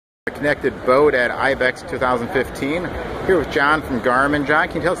A connected boat at IBEX 2015. Here with John from Garmin. John,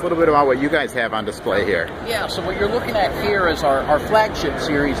 can you tell us a little bit about what you guys have on display here? Yeah, so what you're looking at here is our flagship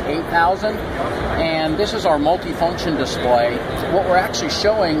series 8000, and this is our multifunction display. What we're actually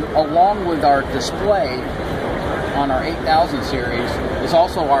showing along with our display on our 8000 series is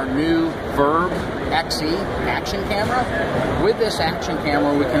also our new Verb XE action camera. With this action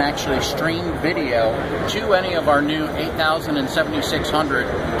camera, we can actually stream video to any of our new 8000 and 7600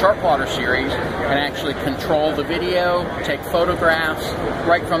 chart plotter series and actually control the video, take photographs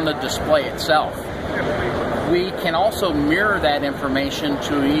right from the display itself. We can also mirror that information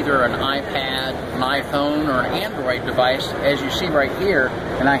to either an iPad, an iPhone, or an Android device, as you see right here,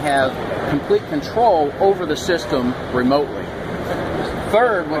 and I have complete control over the system remotely.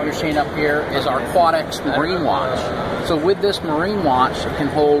 Third, what you're seeing up here is our Quad-X Marine Watch. So with this Marine Watch, it can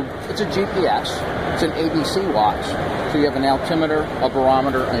hold, it's a GPS, it's an ABC watch. So you have an altimeter, a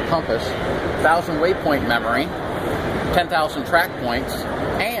barometer, and compass, 1,000 waypoint memory, 10,000 track points,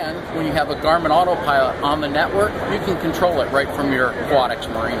 and when you have a Garmin autopilot on the network, you can control it right from your Quad-X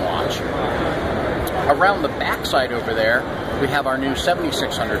Marine Watch. Around the backside over there, we have our new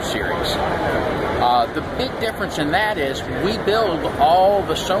 7600 series. The big difference in that is we build all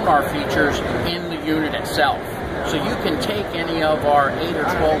the sonar features in the unit itself. So you can take any of our 8 or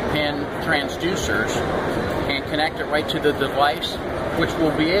 12 pin transducers and connect it right to the device, which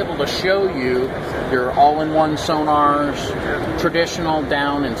will be able to show you your all-in-one sonars, traditional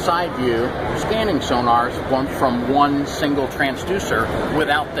down and side view, scanning sonars from one single transducer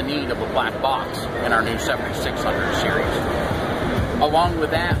without the need of a black box in our new 7600 series. Along with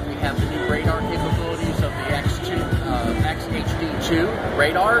that, we have the new radar capabilities of the XHD2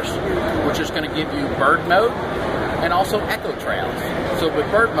 radars, which is going to give you bird mode and also echo trails. So with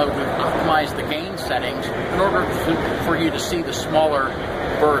bird mode, we've optimized the gain settings in order for you to see the smaller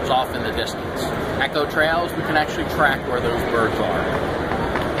birds off in the distance. Echo trails, we can actually track where those birds are.